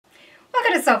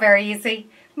It is so very easy.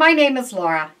 My name is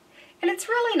Laura, and it's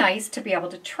really nice to be able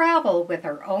to travel with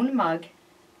our own mug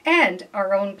and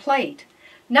our own plate.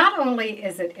 Not only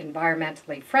is it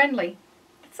environmentally friendly,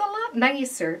 it's a lot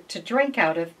nicer to drink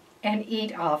out of and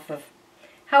eat off of.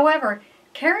 However,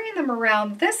 carrying them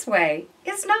around this way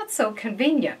is not so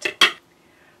convenient,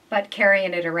 but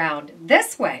carrying it around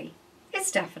this way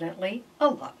is definitely a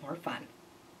lot more fun.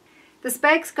 This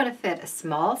bag's going to fit a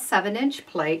small 7-inch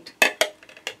plate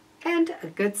and a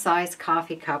good-sized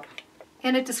coffee cup.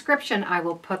 In a description I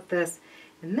will put this,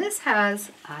 and this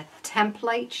has a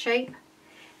template shape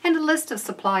and a list of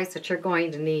supplies that you're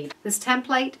going to need. This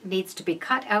template needs to be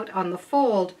cut out on the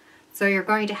fold, so you're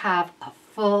going to have a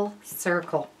full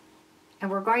circle. And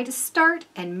we're going to start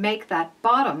and make that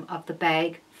bottom of the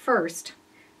bag first,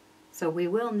 so we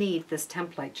will need this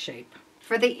template shape.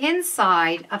 For the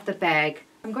inside of the bag,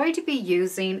 I'm going to be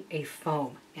using a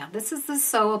foam. Now this is the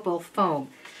sewable foam.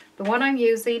 The one I'm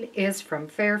using is from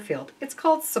Fairfield. It's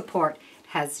called Support. It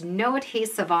has no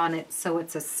adhesive on it, so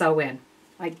it's a sew-in.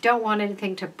 I don't want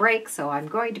anything to break, so I'm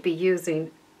going to be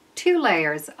using 2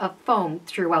 layers of foam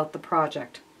throughout the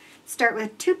project. Start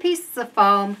with 2 pieces of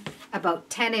foam, about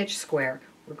 10-inch square.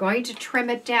 We're going to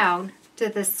trim it down to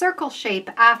the circle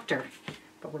shape after,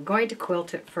 but we're going to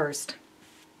quilt it first.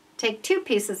 Take 2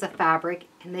 pieces of fabric,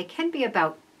 and they can be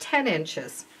about 10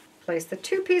 inches. Place the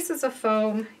 2 pieces of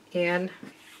foam in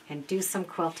and do some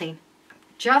quilting.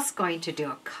 Just going to do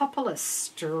a couple of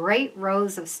straight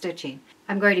rows of stitching.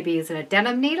 I'm going to be using a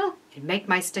denim needle and make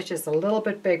my stitches a little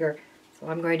bit bigger, so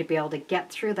I'm going to be able to get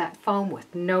through that foam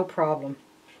with no problem.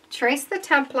 Trace the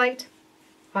template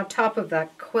on top of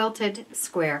that quilted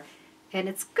square, and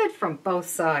it's good from both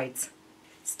sides.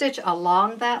 Stitch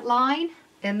along that line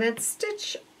and then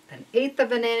stitch 1/8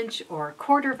 of an inch or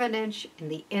 1/4 of an inch in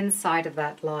the inside of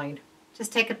that line.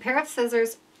 Just take a pair of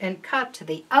scissors and cut to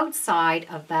the outside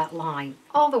of that line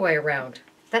all the way around.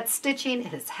 That stitching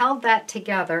has held that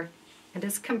together and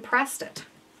has compressed it.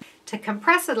 To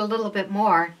compress it a little bit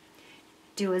more,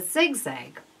 do a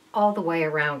zigzag all the way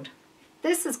around.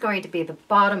 This is going to be the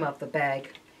bottom of the bag.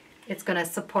 It's going to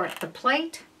support the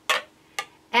plate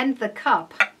and the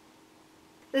cup.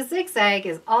 The zigzag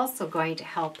is also going to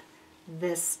help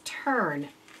this turn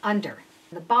under.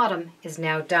 The bottom is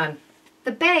now done.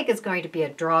 The bag is going to be a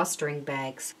drawstring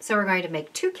bag, so we're going to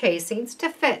make 2 casings to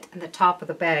fit in the top of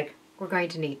the bag. We're going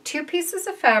to need 2 pieces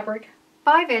of fabric,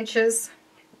 5 inches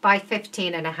by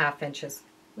 15.5 inches.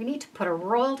 We need to put a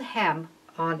rolled hem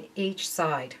on each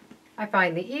side. I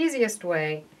find the easiest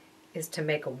way is to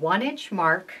make a 1-inch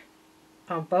mark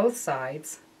on both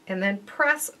sides and then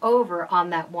press over on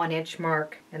that 1-inch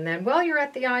mark. And then while you're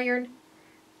at the iron,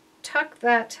 tuck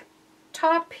that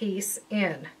top piece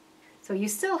in. So you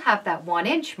still have that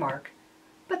 1-inch mark,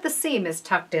 but the seam is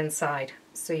tucked inside.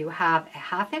 So you have a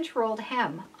 1/2 inch rolled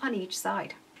hem on each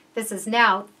side. This is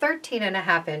now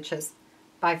 13.5 inches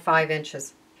by 5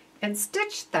 inches. And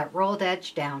stitch that rolled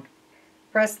edge down.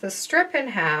 Press the strip in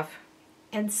half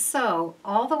and sew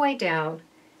all the way down,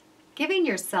 giving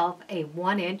yourself a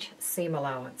 1-inch seam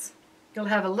allowance. You'll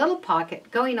have a little pocket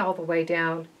going all the way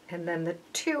down, and then the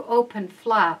 2 open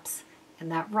flaps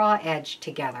and that raw edge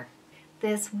together.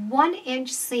 This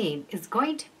 1-inch seam is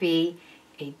going to be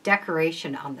a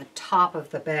decoration on the top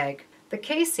of the bag. The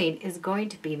casing is going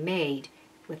to be made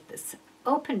with this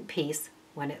open piece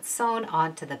when it's sewn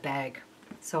onto the bag.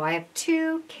 So I have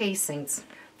 2 casings.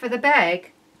 For the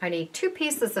bag, I need 2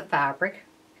 pieces of fabric,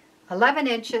 11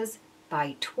 inches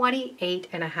by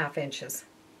 28.5 inches.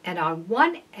 And on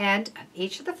one end of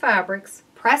each of the fabrics,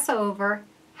 press over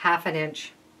 1/2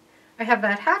 inch. I have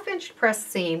that 1/2 inch press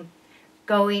seam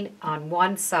going on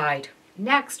one side.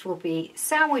 Next we'll be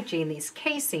sandwiching these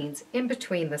casings in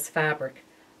between this fabric.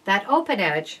 That open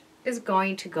edge is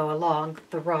going to go along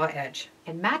the raw edge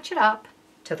and match it up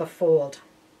to the fold.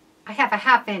 I have a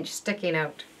 1/2 inch sticking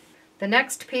out. The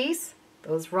next piece,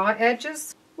 those raw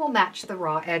edges, will match the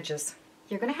raw edges.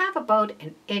 You're going to have about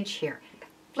 1 inch here.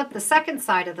 Flip the second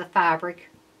side of the fabric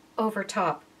over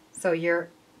top, so you're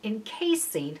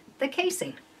encasing the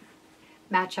casing.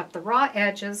 Match up the raw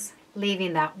edges,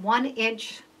 leaving that 1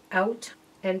 inch out,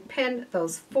 and pin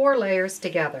those 4 layers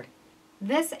together.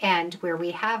 This end where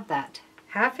we have that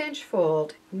 1/2 inch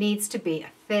fold needs to be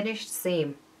a finished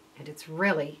seam, and it's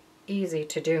really easy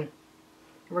to do.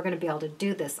 We're going to be able to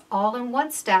do this all in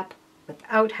one step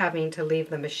without having to leave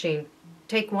the machine.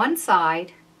 Take one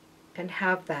side and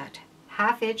have that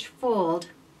 1/2 inch fold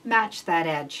match that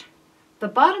edge. The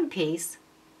bottom piece,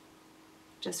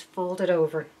 just fold it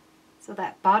over. So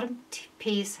that bottom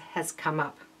piece has come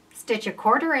up. Stitch a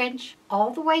 1/4 inch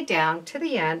all the way down to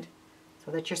the end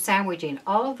so that you're sandwiching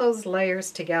all those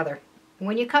layers together.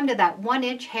 When you come to that 1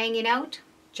 inch hanging out,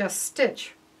 just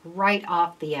stitch right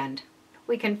off the end.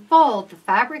 We can fold the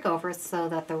fabric over so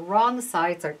that the wrong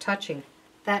sides are touching.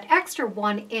 That extra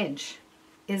 1 inch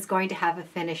is going to have a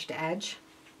finished edge.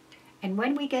 And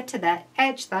when we get to that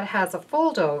edge that has a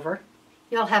fold over,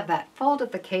 you'll have that fold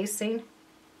of the casing,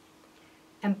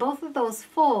 and both of those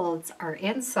folds are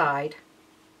inside,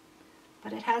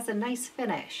 but it has a nice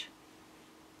finish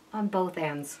on both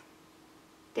ends.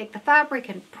 Take the fabric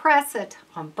and press it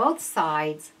on both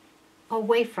sides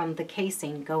away from the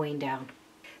casing going down.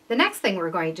 The next thing we're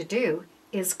going to do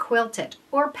is quilt it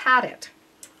or pat it.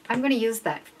 I'm going to use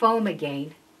that foam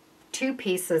again, 2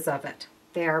 pieces of it.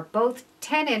 They are both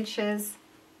 10 inches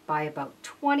by about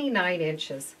 29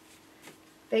 inches.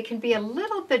 They can be a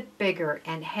little bit bigger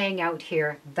and hang out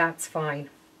here, that's fine.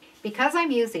 Because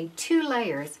I'm using 2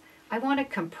 layers, I want to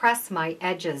compress my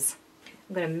edges.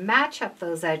 I'm going to match up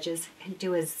those edges and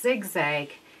do a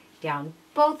zigzag down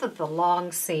both of the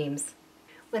long seams.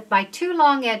 With my 2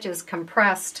 long edges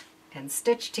compressed and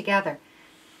stitched together,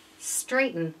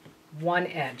 straighten 1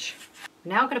 edge.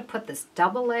 Now I'm going to put this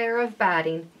double layer of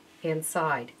batting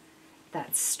inside.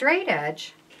 That straight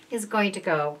edge is going to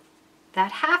go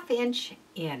that 1/2 inch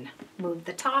in. Move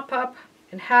the top up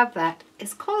and have that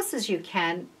as close as you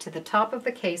can to the top of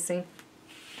the casing,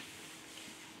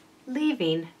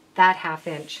 leaving that 1/2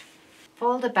 inch.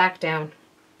 Fold it back down.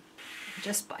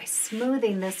 Just by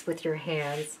smoothing this with your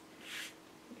hands,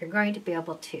 you're going to be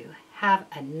able to have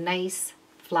a nice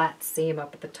flat seam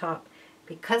up at the top.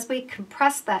 Because we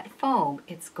compressed that foam,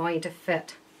 it's going to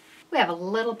fit. We have a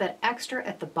little bit extra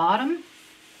at the bottom,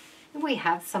 and we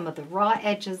have some of the raw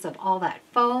edges of all that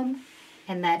foam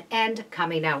and that end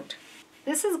coming out.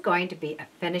 This is going to be a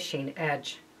finishing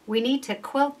edge. We need to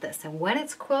quilt this, and when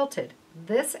it's quilted,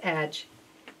 this edge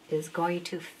is going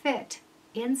to fit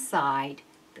inside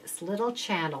this little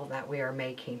channel that we are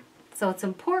making. So it's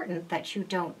important that you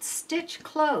don't stitch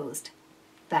closed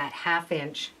that 1/2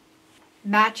 inch.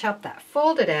 Match up that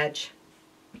folded edge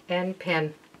and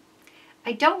pin.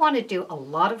 I don't want to do a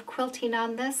lot of quilting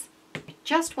on this. I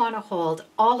just want to hold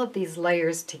all of these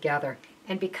layers together.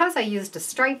 And because I used a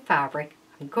stripe fabric,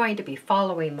 I'm going to be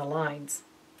following the lines.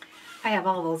 I have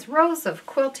all those rows of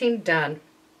quilting done.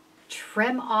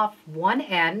 Trim off one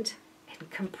end and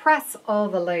compress all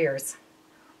the layers.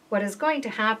 What is going to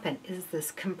happen is this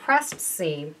compressed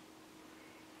seam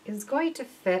is going to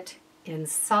fit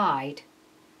inside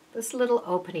this little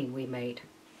opening we made.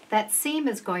 That seam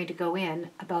is going to go in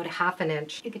about 1/2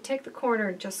 inch. You can take the corner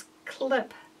and just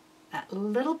clip that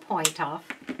little point off,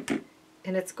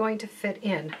 and it's going to fit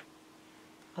in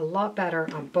a lot better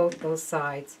on both those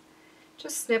sides.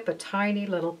 Just snip a tiny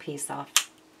little piece off.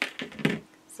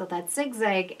 So that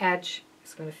zigzag edge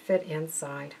is going to fit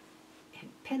inside. And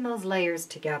pin those layers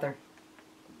together.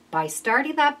 By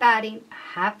starting that batting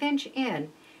 1/2 inch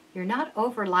in, you're not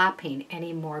overlapping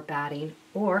any more batting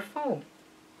or foam.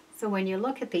 So when you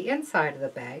look at the inside of the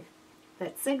bag,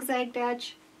 that zigzagged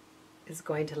edge is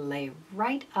going to lay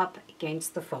right up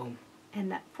against the foam.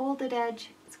 And that folded edge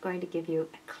is going to give you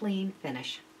a clean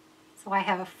finish. So I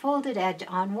have a folded edge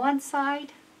on one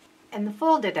side and the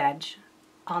folded edge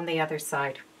on the other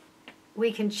side.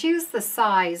 We can choose the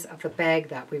size of the bag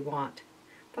that we want.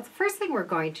 But the first thing we're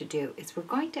going to do is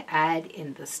we're going to add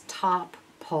in this top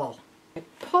pull. By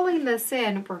pulling this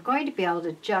in, we're going to be able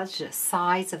to judge the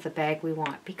size of the bag we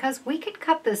want, because we could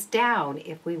cut this down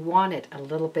if we want it a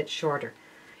little bit shorter.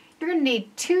 You're going to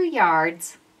need 2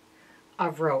 yards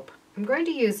of rope. I'm going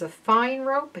to use a fine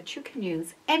rope, but you can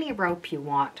use any rope you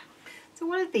want. So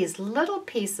one of these little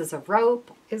pieces of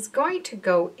rope is going to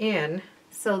go in,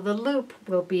 so the loop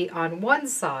will be on one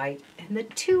side and the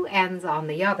 2 ends on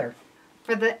the other.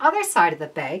 For the other side of the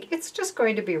bag, it's just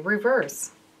going to be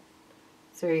reverse.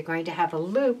 So you're going to have a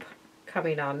loop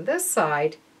coming on this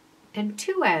side and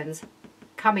 2 ends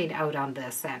coming out on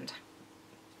this end.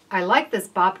 I like this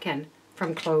bodkin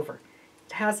from Clover.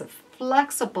 It has a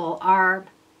flexible arm,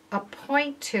 a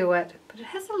point to it, but it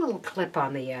has a little clip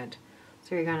on the end.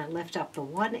 So you're going to lift up the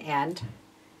one end.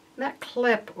 That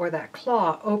clip or that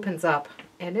claw opens up,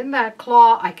 and in that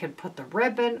claw I can put the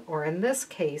ribbon, or in this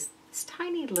case, this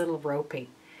tiny little roping.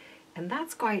 And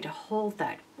that's going to hold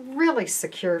that really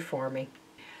secure for me.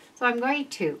 So I'm going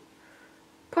to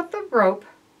put the rope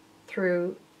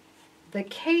through the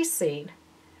casing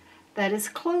that is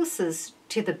closest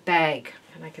to the bag.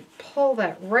 And I can pull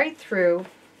that right through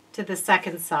to the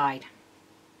second side.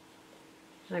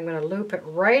 And I'm going to loop it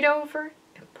right over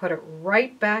and put it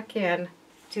right back in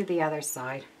to the other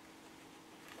side.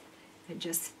 And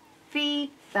just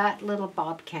feed that little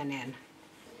bodkin in.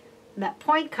 When that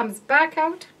point comes back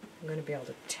out, I'm going to be able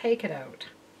to take it out.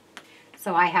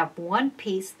 So I have one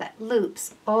piece that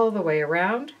loops all the way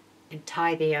around and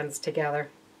tie the ends together.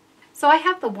 So I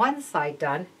have the one side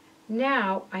done.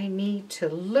 Now I need to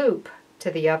loop to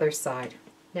the other side.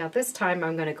 Now this time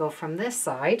I'm going to go from this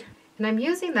side, and I'm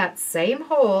using that same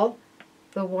hole,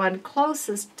 the one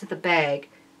closest to the bag,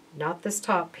 not this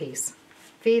top piece.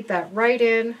 Feed that right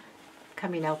in,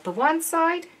 coming out the one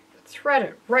side, thread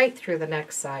it right through the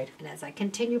next side. And as I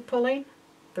continue pulling,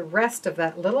 the rest of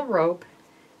that little rope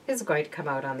is going to come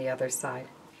out on the other side.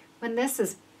 When this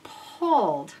is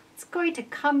pulled, it's going to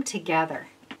come together.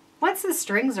 Once the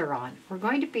strings are on, we're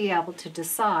going to be able to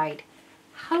decide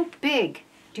how big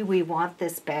do we want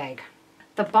this bag.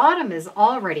 The bottom is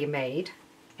already made,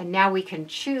 and now we can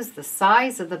choose the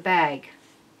size of the bag.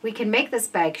 We can make this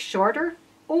bag shorter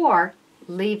or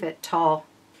leave it tall.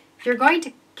 If you're going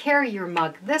to carry your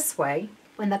mug this way,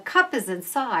 when the cup is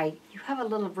inside, you have a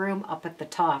little room up at the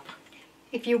top.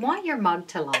 If you want your mug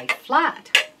to lie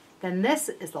flat, then this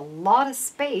is a lot of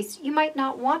space. You might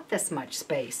not want this much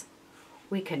space.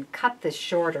 We can cut this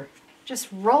shorter. Just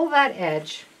roll that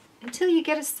edge until you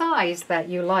get a size that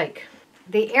you like.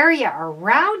 The area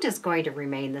around is going to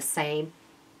remain the same.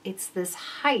 It's this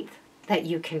height that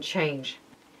you can change.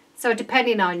 So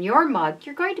depending on your mug,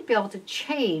 you're going to be able to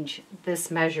change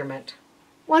this measurement.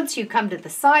 Once you come to the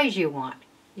size you want,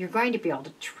 you're going to be able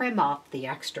to trim off the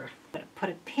extra. Put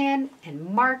a pin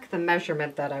and mark the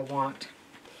measurement that I want.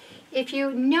 If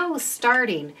you know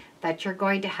starting that you're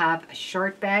going to have a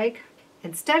short bag,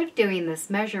 instead of doing this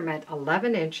measurement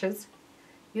 11 inches,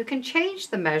 you can change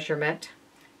the measurement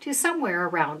to somewhere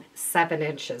around 7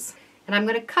 inches. And I'm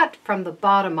going to cut from the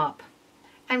bottom up.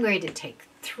 I'm going to take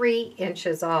 3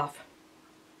 inches off.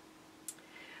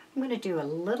 I'm going to do a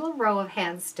little row of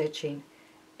hand stitching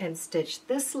and stitch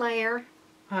this layer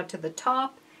onto the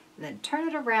top, and then turn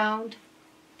it around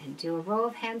and do a row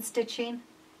of hand stitching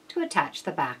to attach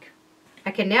the back.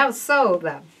 I can now sew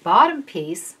that bottom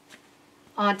piece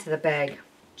onto the bag.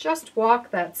 Just walk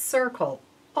that circle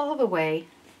all the way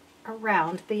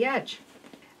around the edge.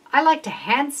 I like to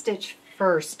hand stitch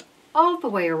first all the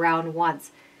way around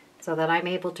once so that I'm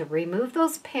able to remove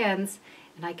those pins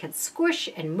and I can squish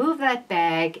and move that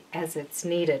bag as it's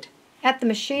needed. At the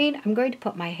machine, I'm going to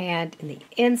put my hand in the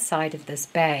inside of this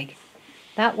bag.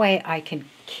 That way I can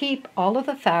keep all of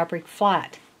the fabric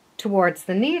flat. Towards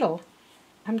the needle,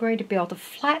 I'm going to be able to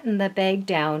flatten the bag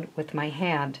down with my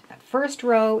hand. That first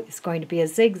row is going to be a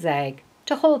zigzag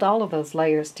to hold all of those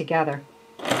layers together.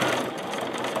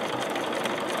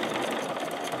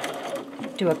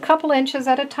 Do a couple inches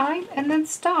at a time and then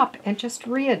stop and just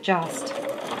readjust.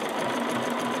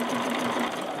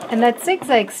 And that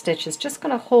zigzag stitch is just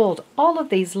going to hold all of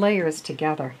these layers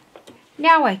together.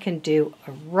 Now I can do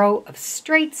a row of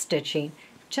straight stitching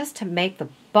just to make the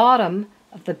bottom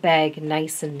of the bag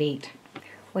nice and neat.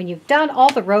 When you've done all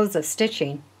the rows of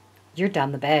stitching, you're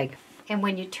done the bag. And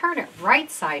when you turn it right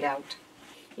side out,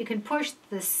 you can push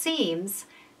the seams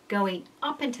going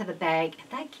up into the bag,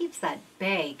 and that keeps that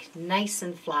bag nice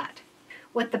and flat.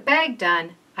 With the bag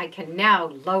done, I can now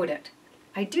load it.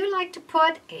 I do like to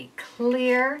put a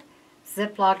clear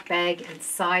Ziploc bag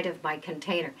inside of my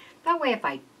container. That way if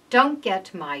I don't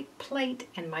get my plate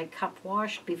and my cup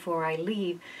washed before I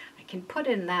leave, I can put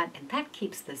in that, and that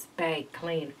keeps this bag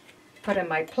clean. Put in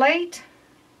my plate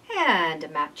and a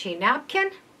matching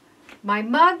napkin, my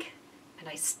mug, and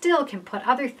I still can put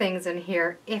other things in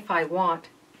here if I want.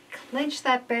 Clinch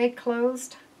that bag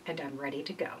closed and I'm ready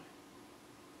to go.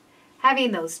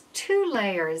 Having those 2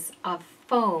 layers of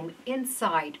foam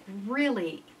inside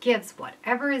really gives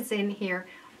whatever is in here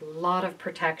a lot of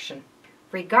protection.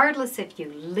 Regardless if you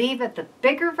leave it the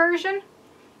bigger version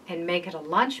and make it a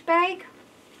lunch bag,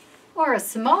 or a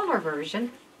smaller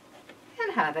version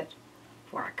and have it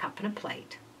for a cup and a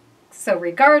plate. So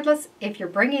regardless if you're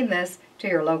bringing this to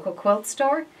your local quilt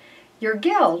store, your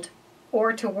guild,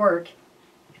 or to work,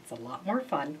 it's a lot more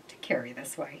fun to carry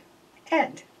this way.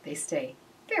 And they stay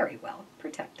very well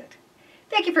protected.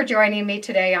 Thank you for joining me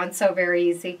today on Sew Very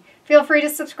Easy. Feel free to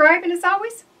subscribe, and as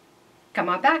always, come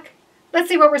on back. Let's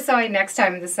see what we're sewing next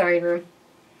time in the sewing room.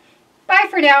 Bye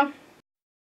for now.